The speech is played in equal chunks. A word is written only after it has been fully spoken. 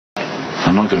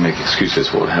I'm not going to make excuses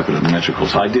for what happened at the Metro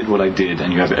Court. I did what I did,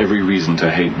 and you have every reason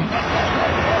to hate me.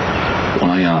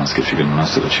 All I ask, if you can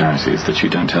muster the charity, is that you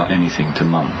don't tell anything to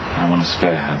Mum. I want to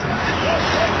spare her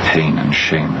the pain and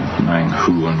shame of knowing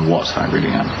who and what I really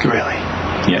am. Really?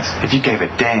 Yes. If you gave a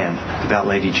damn about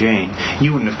Lady Jane,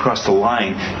 you wouldn't have crossed the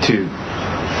line to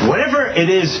whatever it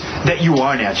is that you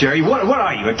are now, Jerry. What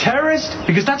are you, a terrorist?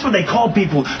 Because that's what they call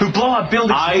people who blow up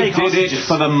buildings to take hostages. I did it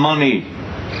for the money,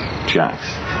 Jax.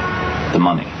 The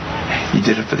money. You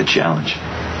did it for the challenge.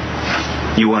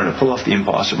 You wanted to pull off the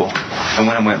impossible. And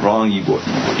when it went wrong, you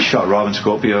shot Robin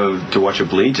Scorpio to watch her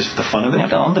bleed just for the fun of it?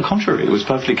 Yeah, on the contrary, it was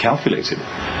perfectly calculated.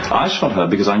 I shot her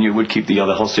because I knew it would keep the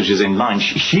other hostages in line.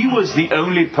 She was the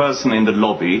only person in the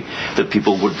lobby that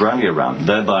people would rally around,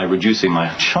 thereby reducing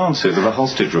my chances of a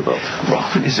hostage revolt.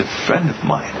 Robin is a friend of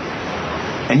mine.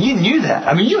 And you knew that.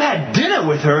 I mean, you had dinner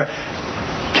with her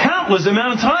countless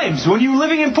amount of times when you were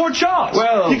living in Port Charles.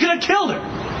 Well, you could have killed her.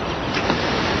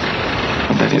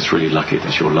 Then it's really lucky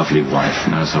that your lovely wife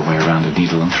knows her way around a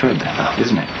needle and thread there,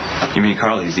 isn't it? You mean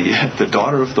Carly's the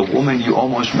daughter of the woman you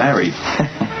almost married?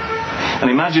 And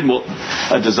imagine what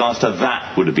a disaster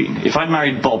that would have been. If I'd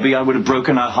married Bobby, I would have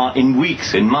broken her heart in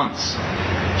weeks, in months.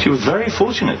 She was very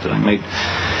fortunate that I made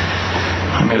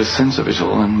a sense of it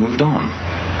all and moved on.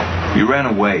 You ran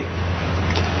away.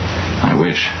 I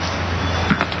wish.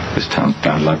 This town's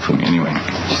bad luck for me anyway.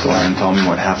 Still haven't told me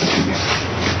what happened to you.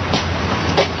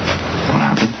 What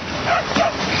happened?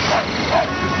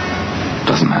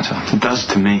 Doesn't matter. It does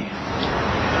to me.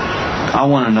 I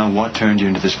want to know what turned you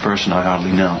into this person I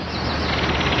hardly know.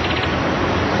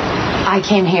 I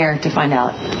came here to find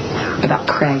out about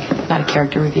Craig, not a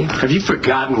character review. Have you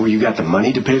forgotten where you got the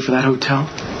money to pay for that hotel?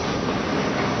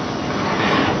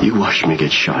 You watched me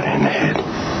get shot in the head.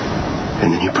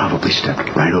 And then you probably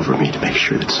stepped right over me to make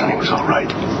sure that Sonny was all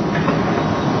right.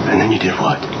 And then you did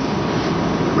what?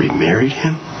 Remarried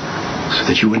him? So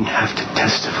that you wouldn't have to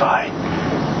testify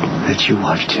that you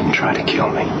watched him try to kill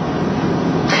me.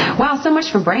 Wow, so much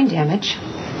for brain damage.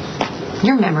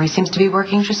 Your memory seems to be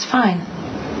working just fine.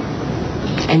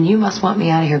 And you must want me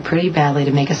out of here pretty badly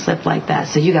to make a slip like that.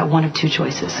 So you got one of two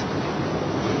choices.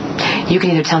 You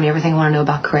can either tell me everything I want to know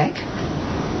about Craig,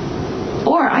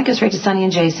 or I go straight to Sonny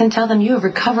and Jason, tell them you have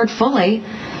recovered fully,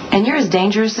 and you're as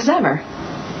dangerous as ever.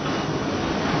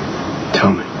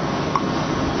 Tell me.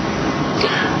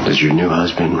 Does your new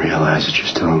husband realize that you're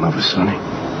still in love with Sonny?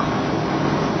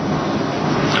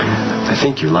 I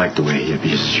think you like the way he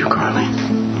abuses you, Carly.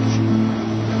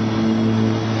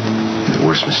 The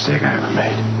worst mistake I ever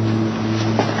made.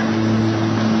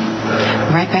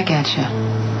 Right back at you.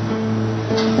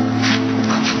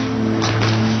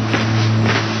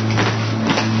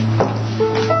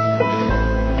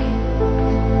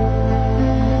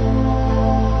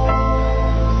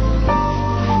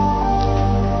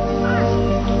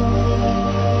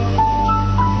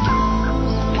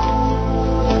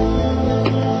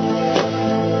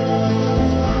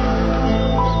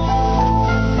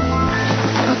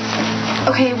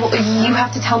 Okay, well, you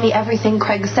have to tell me everything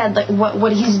Craig said, like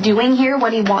what he's doing here,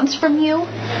 what he wants from you.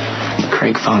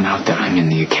 Craig found out that I'm in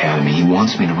the academy. He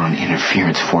wants me to run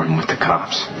interference for him with the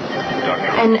cops.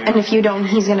 And if you don't,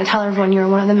 he's going to tell everyone you're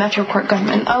one of the Metro Court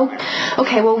government. Oh,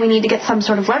 okay, well, we need to get some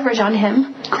sort of leverage on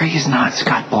him. Craig is not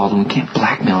Scott Baldwin. We can't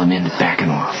blackmail him into backing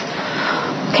off.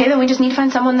 Okay, then we just need to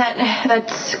find someone that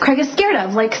Craig is scared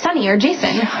of, like Sonny or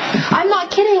Jason. I'm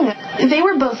not kidding. They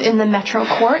were both in the Metro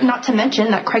Court, not to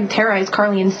mention that Craig terrorized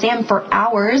Carly and Sam for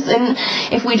hours. And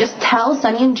if we just tell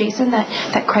Sonny and Jason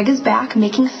that Craig is back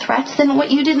making threats, then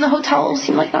what you did in the hotel will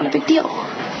seem like not a big deal.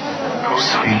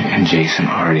 Sonny and Jason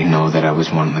already know that I was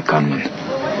one of the gunmen.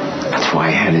 That's why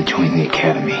I had to join the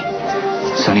academy.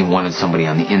 Sonny wanted somebody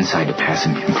on the inside to pass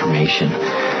him information.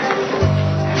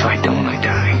 If I don't, I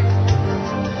die.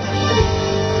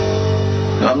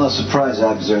 I'm not surprised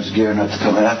Alcazar's gearing up to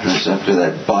come after us after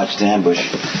that botched ambush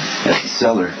at the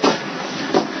cellar.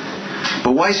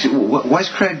 But why's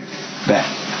Craig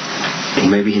back? Well,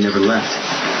 maybe he never left.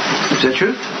 Is that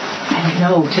true? I don't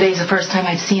know. Today's the first time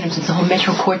I've seen him since the whole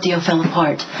Metro Court deal fell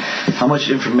apart. How much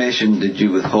information did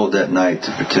you withhold that night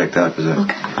to protect Alcazar?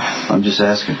 Look, I'm just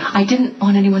asking. I didn't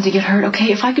want anyone to get hurt,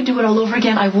 okay? If I could do it all over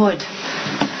again, I would.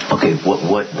 Okay,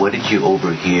 what did you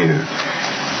overhear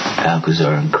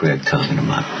Alcazar and Craig talking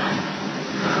about?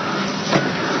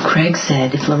 Craig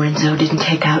said if Lorenzo didn't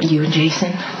take out you and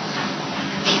Jason,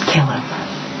 he'd kill him.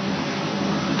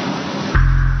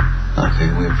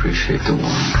 Okay, we appreciate the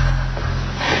warning.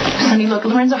 Sonny, look,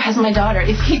 Lorenzo has my daughter.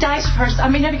 If he dies first, I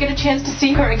may never get a chance to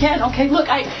see her again, okay? Look,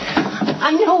 I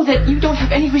know that you don't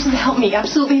have any reason to help me,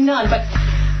 absolutely none, but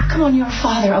come on, you're a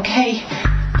father, okay?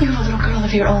 You have a little girl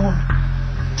of your own.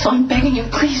 So I'm begging you,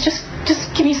 please, just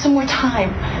give me some more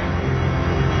time.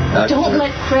 Don't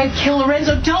let Craig kill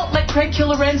Lorenzo. Don't let Craig kill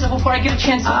Lorenzo before I get a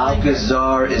chance to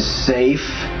Alcazar is safe.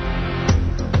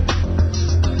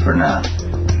 For now.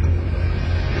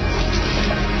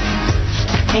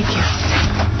 Thank you.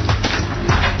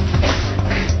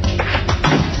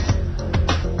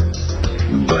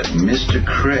 But Mr.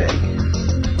 Craig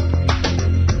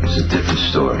is a different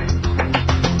story.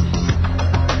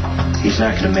 He's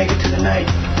not going to make it to the night.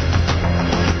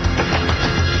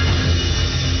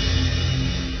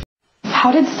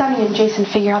 How did Sonny and Jason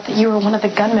figure out that you were one of the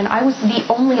gunmen? I was the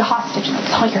only hostage that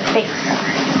saw your face.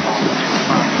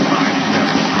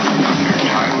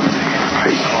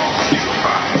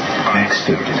 Max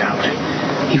figured it out.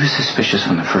 He was suspicious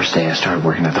from the first day I started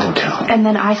working at the hotel. And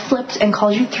then I slipped and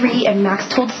called you 3, and Max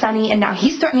told Sonny, and now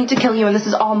he's threatening to kill you, and this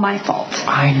is all my fault.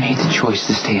 I made the choice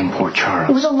to stay in Port Charles.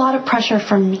 It was a lot of pressure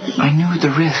from me. I knew the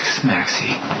risks,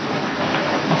 Maxie.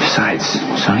 Besides,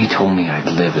 Sonny told me I'd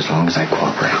live as long as I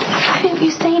cooperate. Why didn't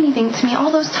you say anything to me?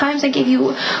 All those times I gave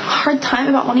you a hard time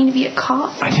about wanting to be a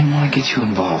cop. I didn't want to get you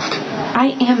involved.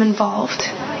 I am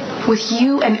involved. With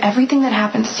you and everything that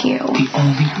happens to you. The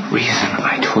only reason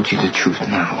I told you the truth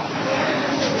now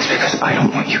is because I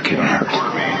don't want you getting hurt.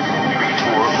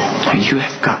 Now, you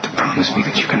have got to promise me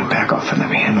that you're going to back off and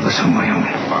let me handle this on my own.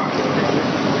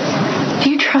 Do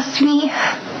you trust me?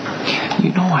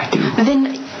 You know I do.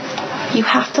 Then you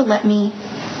have to let me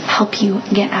help you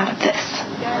get out of this.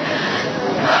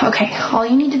 Okay, all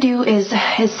you need to do is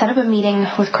set up a meeting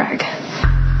with Craig.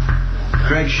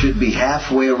 Craig should be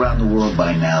halfway around the world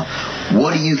by now.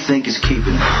 What do you think is keeping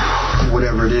him?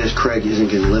 Whatever it is, Craig isn't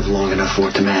going to live long enough for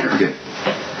it to matter. Okay.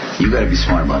 You got to be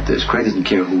smart about this. Craig doesn't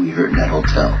care who he hurt in that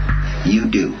hotel. You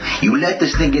do. You let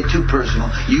this thing get too personal.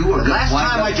 You are Last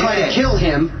time I tried to kill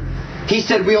him, he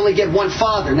said we only get one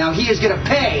father. Now he is going to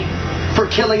pay for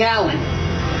killing Alan.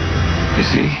 You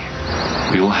see,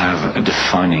 we all have a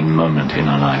defining moment in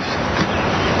our life.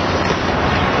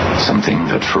 Something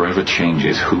that forever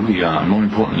changes who we are and, more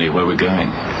importantly, where we're going.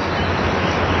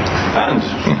 And,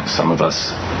 some of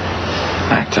us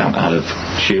act out of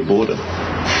sheer boredom.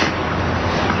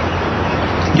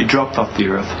 You dropped off the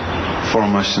earth for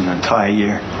almost an entire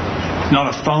year. Not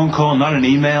a phone call, not an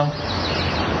email.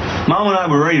 Mom and I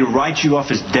were ready to write you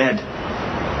off as dead.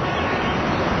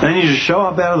 Then you just show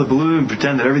up out of the blue and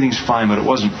pretend that everything's fine, but it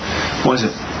wasn't, was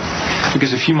it?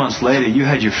 Because a few months later, you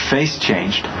had your face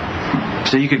changed.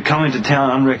 So you could come into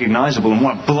town unrecognizable and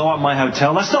want to blow up my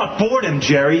hotel. That's not boredom,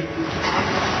 Jerry.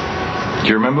 Do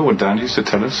you remember what Dad used to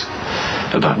tell us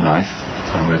about life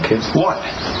when we were kids? What?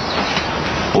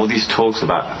 All these talks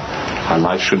about how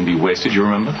life shouldn't be wasted, you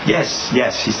remember? Yes.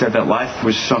 He said that life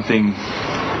was something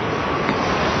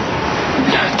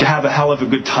to have a hell of a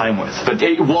good time with. But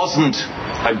it wasn't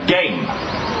a game.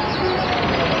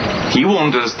 He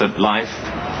warned us that life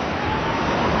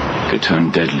could turn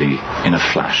deadly in a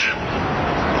flash.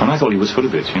 And I thought he was full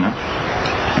of it,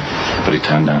 But it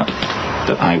turned out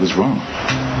that I was wrong.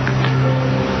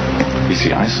 You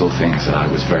see, I saw things that I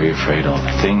was very afraid of.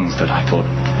 Things that I thought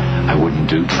I wouldn't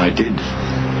do, but I did.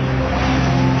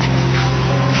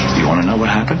 You want to know what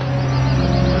happened?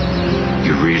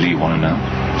 You really want to know?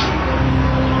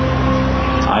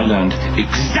 I learned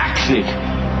exactly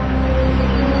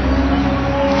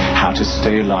how to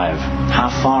stay alive, how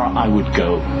far I would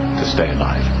go to stay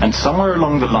alive. And somewhere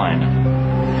along the line,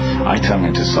 I turned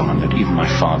into someone that even my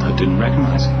father didn't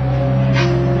recognize.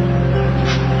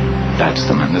 That's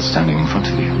the man that's standing in front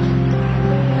of you.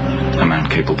 A man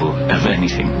capable of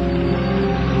anything.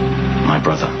 My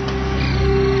brother.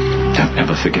 Don't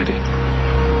ever forget it.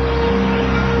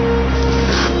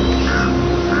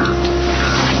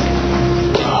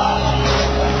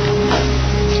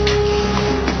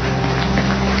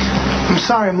 I'm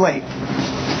sorry I'm late.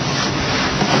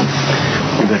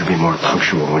 You better be more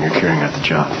punctual when you're carrying out the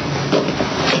job.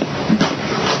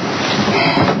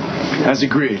 As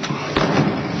agreed.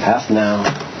 Half now,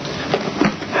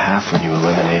 half when you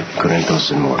eliminate Corintho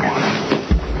and Morgan.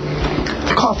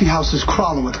 The coffee house is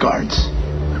crawling with guards.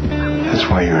 That's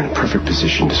why you're in a perfect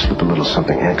position to slip a little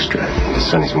something extra into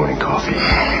Sonny's morning coffee.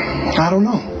 I don't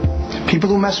know. People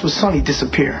who mess with Sonny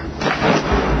disappear.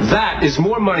 That is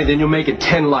more money than you'll make in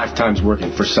 10 lifetimes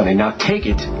working for Sonny. Now take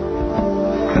it.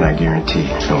 And I guarantee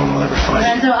no one will ever find it.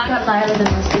 Lorenzo, I got Lila the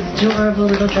most adorable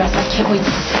little dress. I can't wait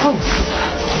to post.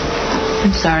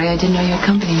 I'm sorry, I didn't know you had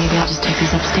company. Maybe I'll just take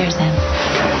these upstairs then.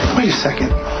 Wait a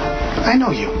second. I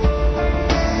know you.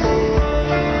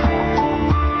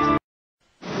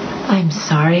 I'm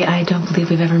sorry, I don't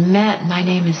believe we've ever met. My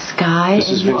name is Sky.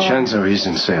 This is Vincenzo. He's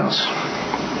in sales.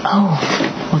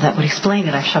 Oh, well, that would explain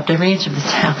it. I've shopped every inch of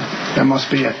this town. That must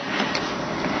be it.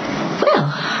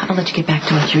 Well, I'll let you get back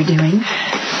to what you're doing.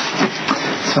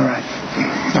 It's all right.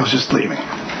 I was just leaving.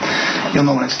 You'll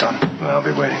know when it's done. I'll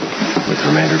be waiting with the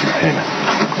remainder of your payment.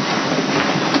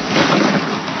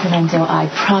 Lorenzo, I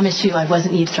promise you I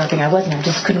wasn't eavesdropping. I wasn't. I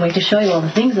just couldn't wait to show you all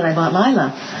the things that I bought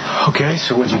Lila. Okay,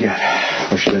 so what'd you get?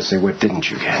 Or should I say, what didn't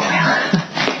you get?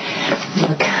 Well,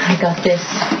 look, I got this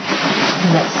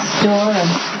from that store on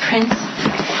Prince.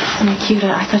 Isn't it cute?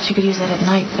 I thought you could use that at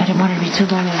night. I didn't want her to be too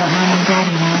lonely without Mommy and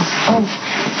Daddy around. Oh,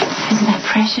 isn't that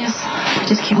precious? I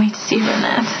just can't wait to see her in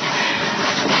that.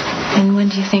 And when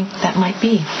do you think that might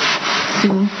be?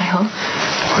 Soon, I hope.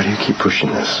 Why do you keep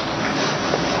pushing this?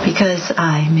 Because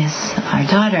I miss our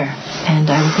daughter, and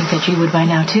I would think that you would by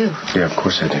now, too. Yeah, of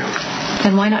course I do.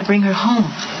 Then why not bring her home?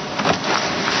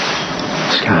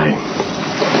 Sky,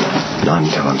 not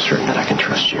until I'm certain that I can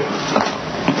trust you.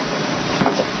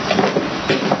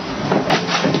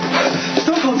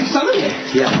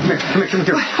 Yeah, come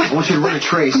here. I want you to run a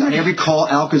trace on every call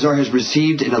Alcazar has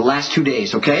received in the last 2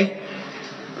 days, okay?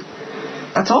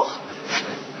 That's all?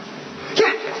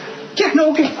 Yeah,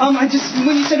 no, okay.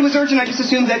 When you said it was urgent, I just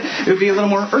assumed that it would be a little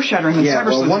more earth-shattering than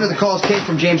cyber sleuthing. One of the calls came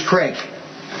from James Craig.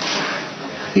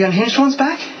 The unhinged one's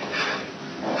back?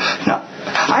 No.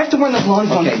 I have to warn the blonde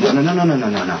one. Okay,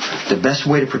 no. The best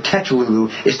way to protect Lulu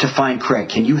is to find Craig.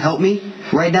 Can you help me?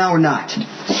 Right now or not?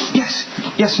 Yes,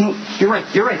 no, you're right.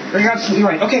 You're absolutely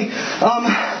right. Okay,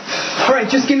 all right,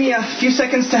 just give me a few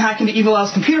seconds to hack into Evil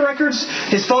Al's computer records,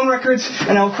 his phone records,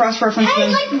 and I'll cross-reference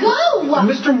them. Hey, let go!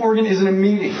 Mr. Morgan is in a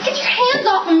meeting. Get your hands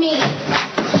off of me!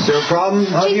 Is there a problem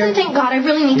out Jason, here? thank God, I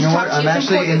really need to talk to you. I'm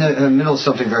actually in the middle of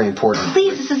something very important.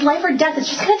 Please, this is life or death. It's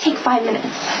just going to take 5 minutes.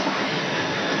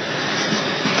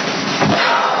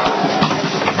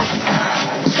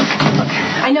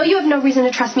 I know you have no reason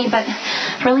to trust me, but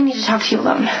I really need to talk to you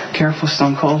alone. Careful,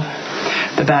 Stone Cold.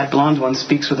 The bad blonde one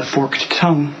speaks with a forked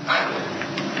tongue.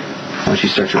 Why don't you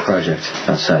start your project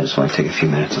outside? I just want to take a few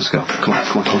minutes. Let's go. Come on.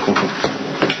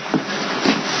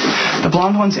 The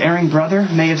blonde one's erring brother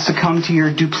may have succumbed to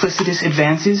your duplicitous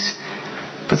advances,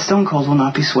 but Stone Cold will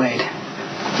not be swayed.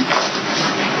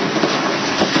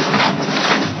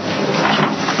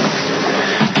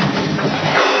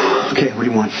 Okay, what do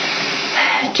you want?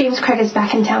 James Craig is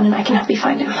back in town, and I can help you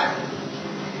find him.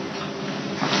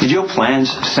 Did your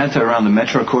plans center around the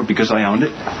Metro Court because I owned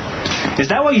it? Is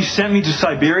that why you sent me to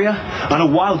Siberia on a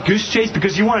wild goose chase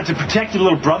because you wanted to protect your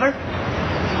little brother?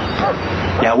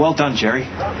 Yeah, well done, Jerry.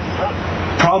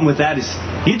 Problem with that is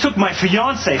you took my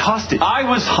fiancée hostage. I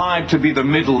was hired to be the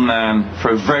middleman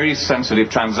for a very sensitive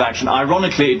transaction.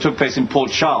 Ironically, it took place in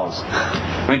Port Charles.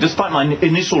 I mean, despite my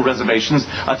initial reservations,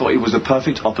 I thought it was the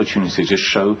perfect opportunity to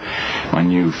show my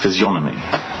new physiognomy,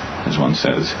 as one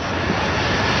says.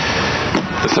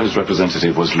 The service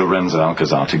representative was Lorenzo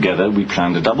Alcazar. Together, we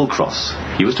planned a double cross.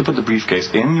 He was to put the briefcase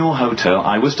in your hotel.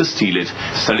 I was to steal it,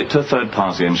 sell it to a third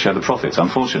party, and share the profits.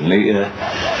 Unfortunately,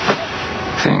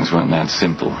 things weren't that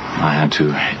simple. I had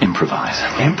to improvise.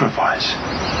 Improvise?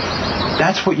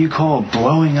 That's what you call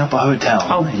blowing up a hotel.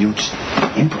 Oh, you just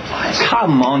improvise.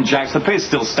 Come on, Jax. The place is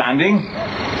still standing.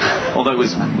 Although it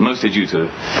was mostly due to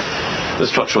the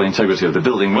structural integrity of the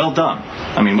building. Well done.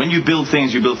 I mean, when you build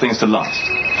things to last.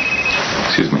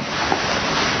 Excuse me.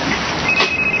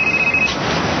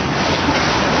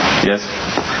 Yes?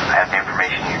 I have the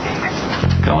information you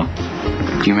need. Go on.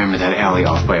 Do you remember that alley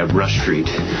off by Rush Street?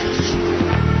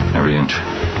 Every inch.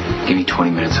 Give me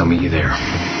 20 minutes, I'll meet you there.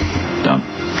 Done.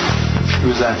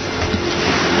 Who's that?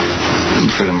 I'm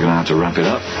afraid I'm going to have to wrap it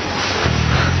up.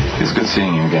 It's good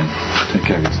seeing you again. Take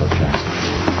care of yourself, Jax.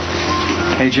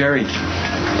 Hey, Jerry.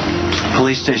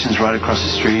 Police station's right across the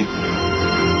street.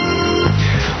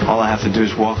 All I have to do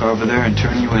is walk over there and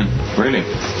turn you in. Really?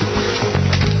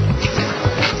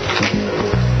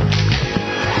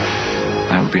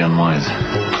 That would be unwise.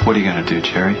 What are you going to do,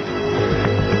 Jerry?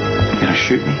 You going to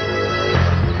shoot me?